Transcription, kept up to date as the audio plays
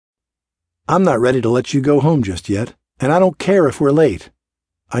I'm not ready to let you go home just yet, and I don't care if we're late.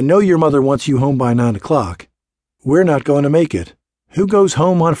 I know your mother wants you home by 9 o'clock. We're not going to make it. Who goes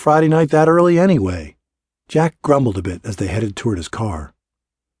home on Friday night that early anyway?" Jack grumbled a bit as they headed toward his car.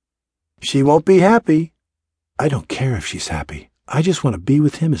 "She won't be happy." "I don't care if she's happy. I just want to be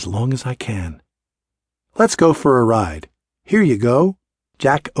with him as long as I can." "Let's go for a ride. Here you go."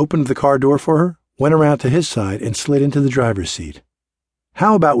 Jack opened the car door for her, went around to his side, and slid into the driver's seat.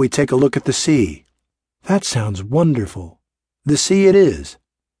 "How about we take a look at the sea?" "That sounds wonderful." The sea it is.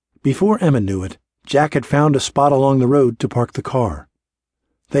 Before Emma knew it, Jack had found a spot along the road to park the car.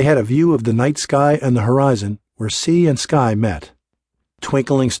 They had a view of the night sky and the horizon where sea and sky met.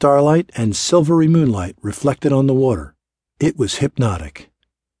 Twinkling starlight and silvery moonlight reflected on the water. It was hypnotic.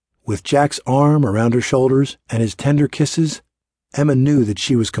 With Jack's arm around her shoulders and his tender kisses, Emma knew that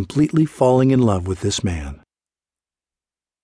she was completely falling in love with this man.